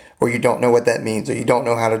boots or you don't know what that means or you don't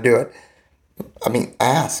know how to do it. I mean,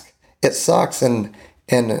 ask. It sucks. And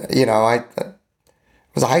I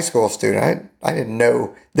was a high school student. I didn't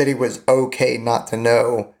know that it was okay not to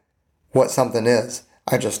know what something is.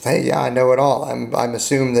 I just, hey, I know it all. I'm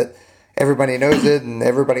assumed that everybody knows it and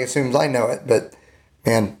everybody assumes I know it. But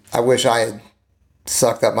man, I wish I had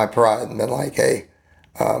sucked up my pride and been like, hey,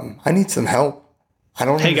 I need some help. I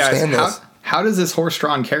don't understand this. How does this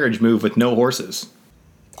horse-drawn carriage move with no horses?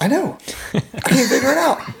 I know. I can't figure it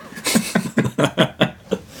out.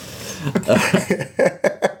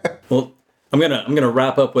 Well, I'm gonna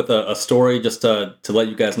wrap up with a story just to let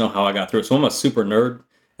you guys know how I got through it. So I'm a super nerd,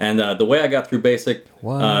 and the way I got through basic.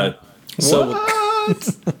 What?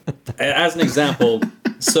 As an example,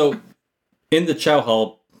 so in the chow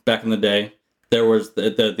hall back in the day, there was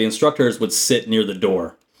the instructors would sit near the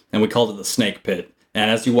door, and we called it the snake pit. And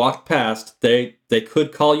as you walked past, they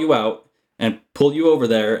could call you out and pull you over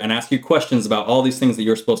there and ask you questions about all these things that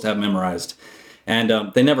you're supposed to have memorized.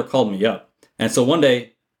 And they never called me up. And so one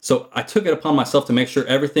day, so I took it upon myself to make sure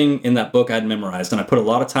everything in that book I had memorized. And I put a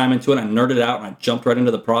lot of time into it. I nerded out and I jumped right into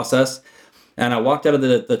the process. And I walked out of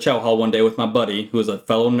the chow hall one day with my buddy, who was a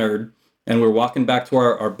fellow nerd. And we were walking back to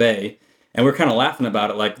our bay. And we were kind of laughing about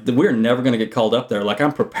it. Like, we're never going to get called up there. Like,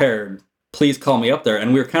 I'm prepared. Please call me up there.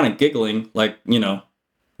 And we were kind of giggling like,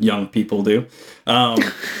 young people do.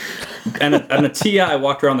 And a TI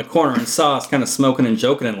walked around the corner and saw us kind of smoking and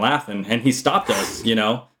joking and laughing. And he stopped us,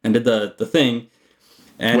 and did the thing.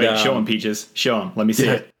 And, wait, show him, Peaches. Show him. Let me see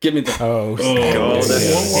it. Give me the...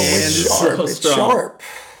 It's sharp. It's sharp.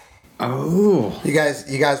 Oh. You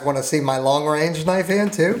guys want to see my long range knife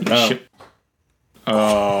hand too?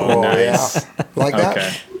 Oh, nice. Yeah. Like that?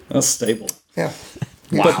 Okay. That's stable. Yeah.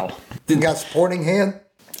 Wow. You got supporting hand?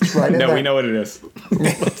 It's right in No, there. we know what it is.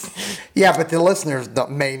 Yeah, but the listeners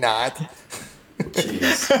may not.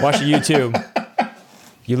 Jeez. Watch the YouTube.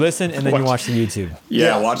 You listen and then you watch the YouTube.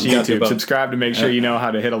 Yeah, watch You gotta do YouTube. both. Subscribe to make sure you know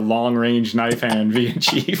how to hit a long range knife hand via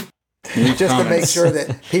Chief. Just to make sure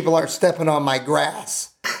that people aren't stepping on my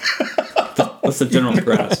grass. That's the general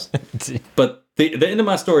grass. But the end of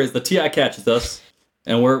my story is the TI catches us,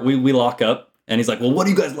 and we lock up, and he's like, well, what are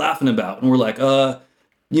you guys laughing about? And we're like,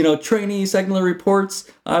 trainee signal reports.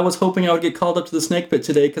 I was hoping I would get called up to the snake pit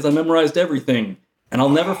today because I memerized everything. And I'll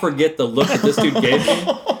never forget the look that this dude gave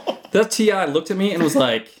me. That TI looked at me and was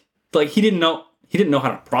like he didn't know how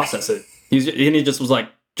to process it. He just was like,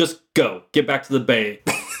 just go, get back to the bay,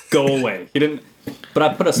 go away. He didn't. But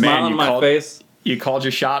I put a smile on my face. You called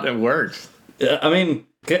your shot and it worked. I mean,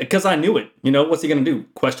 because I knew it. What's he going to do?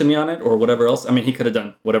 Question me on it or whatever else? I mean, he could have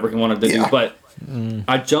done whatever he wanted to do. But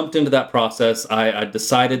I jumped into that process. I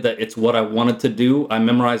decided that it's what I wanted to do. I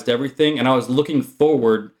memorized everything. And I was looking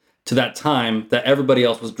forward to that time that everybody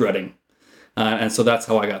else was dreading. And so that's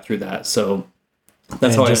how I got through that. So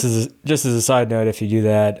that's how just as a side note, if you do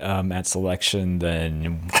that at selection,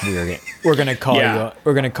 then we're gonna call you.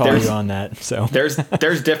 We're gonna call you on that. So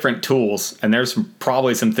there's different tools, and there's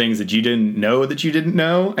probably some things that you didn't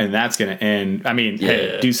know, and that's gonna end. I mean,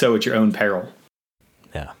 hey, do so at your own peril.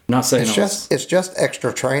 Yeah, not saying it's just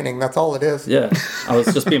extra training. That's all it is. Yeah, I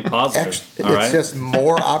was just being positive. It's just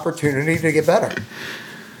more opportunity to get better.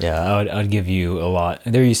 Yeah, I'd give you a lot.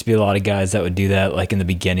 There used to be a lot of guys that would do that, like in the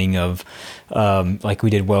beginning of, like we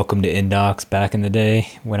did Welcome to Indocs back in the day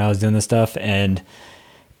when I was doing this stuff. And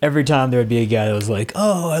every time there would be a guy that was like,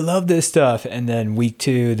 "Oh, I love this stuff," and then week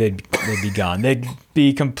 2 they'd be gone. They'd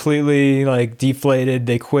be completely like deflated.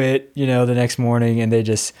 They quit, the next morning, and they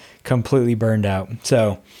just completely burned out.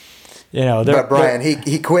 So, But Brian,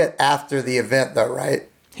 he quit after the event, though, right?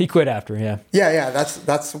 He quit after, yeah. Yeah.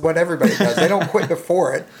 That's what everybody does. They don't quit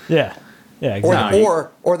before it. Yeah, exactly.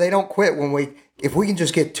 Or they don't quit if we can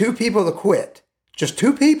just get 2 people to quit, just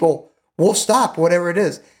 2 people, we'll stop whatever it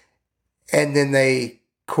is, and then they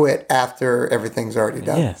quit after everything's already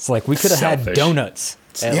done. Yeah, it's like we could have had donuts.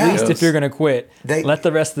 At least if you're gonna quit, let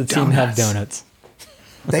the rest of the team have donuts.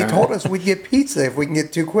 They told us we'd get pizza if we can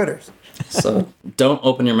get 2 quitters. So don't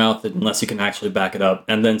open your mouth unless you can actually back it up.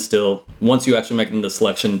 And then still, once you actually make it into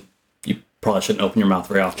selection, you probably shouldn't open your mouth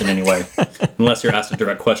very often anyway. Unless you're asked a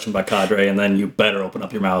direct question by Cadre, and then you better open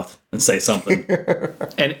up your mouth and say something.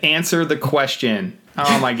 And answer the question.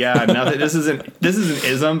 Oh my God. Now that this isn't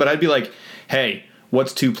ism, but I'd be like, hey,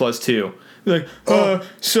 what's 2 + 2? Like,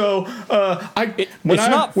 it's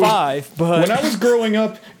not 5, but when I was growing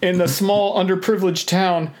up in the small underprivileged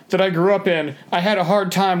town that I grew up in, I had a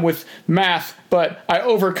hard time with math, but I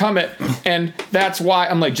overcome it, and that's why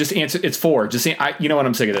I'm like, just answer. It's 4. Just you know what?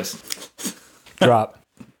 I'm sick of this. Drop.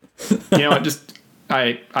 You know what? Just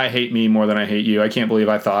I hate me more than I hate you. I can't believe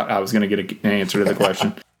I thought I was going to get an answer to the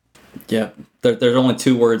question. Yeah, there's only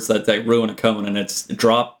 2 words that ruin a cone, and it's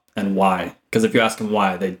drop and why. Because if you ask them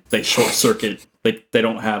why, they short circuit. They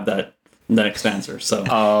don't have that next answer. So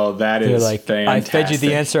that is like, fantastic. I fed you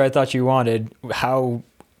the answer I thought you wanted. How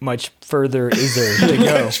much further is there to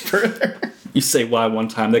go? Much further. You say why one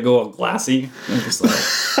time, they go all glassy. And just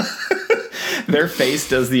like their face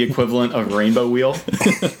does the equivalent of rainbow wheel.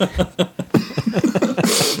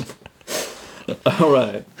 All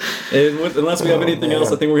right. Unless we have anything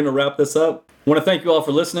else, I think we're going to wrap this up. I want to thank you all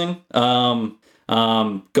for listening.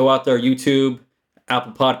 Go out there, YouTube,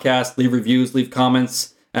 Apple Podcasts, leave reviews, leave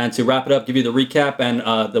comments. And to wrap it up, give you the recap and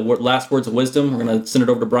the last words of wisdom, we're going to send it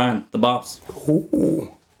over to Brian, the boss.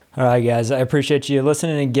 Ooh. All right, guys, I appreciate you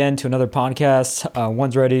listening again to another podcast.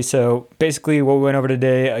 One's Ready. So basically what we went over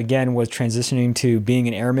today, again, was transitioning to being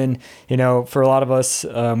an airman. You know, for a lot of us,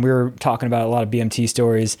 we were talking about a lot of BMT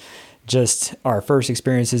stories, just our first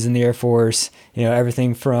experiences in the Air Force, you know,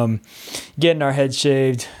 everything from getting our heads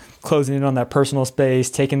shaved, closing in on that personal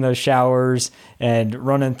space, taking those showers, and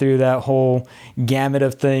running through that whole gamut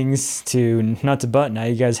of things to nut to butt. Now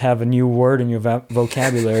you guys have a new word in your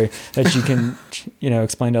vocabulary that you can, you know,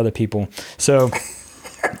 explain to other people. So,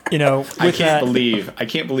 you know, with I can't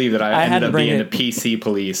believe that I ended up being the PC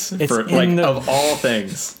police for of all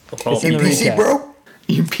things. It's in the PC, recap. bro.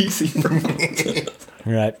 You PC bro.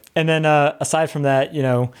 Right. And then aside from that, you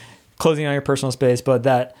know, closing on your personal space, but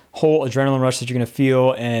that whole adrenaline rush that you're going to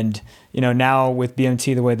feel. And, you know, now with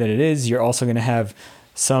BMT the way that it is, you're also going to have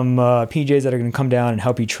some PJs that are going to come down and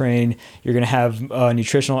help you train. You're going to have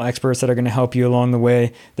nutritional experts that are going to help you along the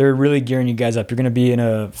way. They're really gearing you guys up. You're going to be in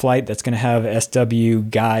a flight that's going to have SW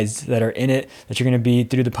guys that are in it, that you're going to be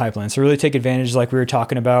through the pipeline. So really take advantage, like we were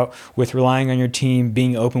talking about, with relying on your team,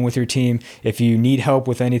 being open with your team. If you need help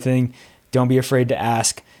with anything, don't be afraid to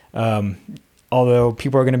ask. Although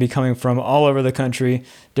people are going to be coming from all over the country,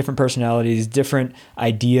 different personalities, different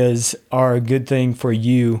ideas are a good thing for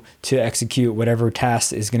you to execute whatever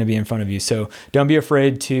task is going to be in front of you. So don't be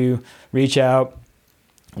afraid to reach out,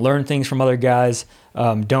 learn things from other guys.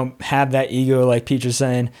 Don't have that ego like Peach was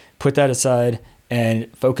saying. Put that aside and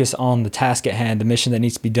focus on the task at hand, the mission that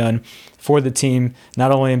needs to be done for the team,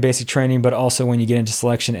 not only in basic training, but also when you get into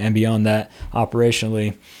selection and beyond that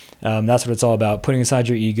operationally. That's what it's all about, putting aside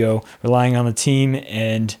your ego, relying on the team,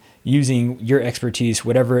 and using your expertise,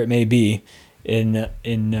 whatever it may be, in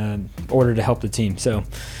order to help the team. So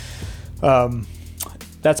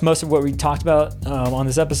that's most of what we talked about on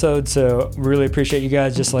this episode. So really appreciate you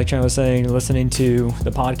guys, just like Trent was saying, listening to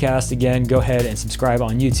the podcast. Again, go ahead and subscribe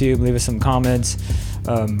on YouTube. Leave us some comments.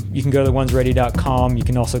 You can go to onesready.com. You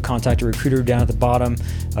can also contact a recruiter down at the bottom,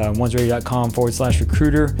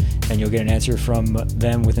 onesready.com/recruiter, and you'll get an answer from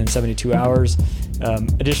them within 72 hours.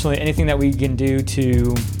 Additionally, anything that we can do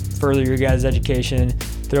to further your guys' education,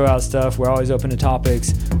 throw out stuff, we're always open to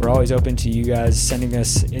topics. We're always open to you guys sending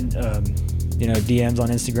us in, DMs on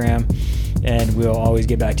Instagram, and we'll always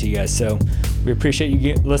get back to you guys. So we appreciate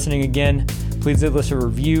you listening again. Please leave us a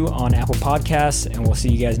review on Apple Podcasts, and we'll see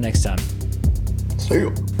you guys next time. See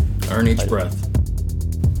you. Earn each breath.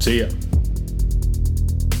 See ya.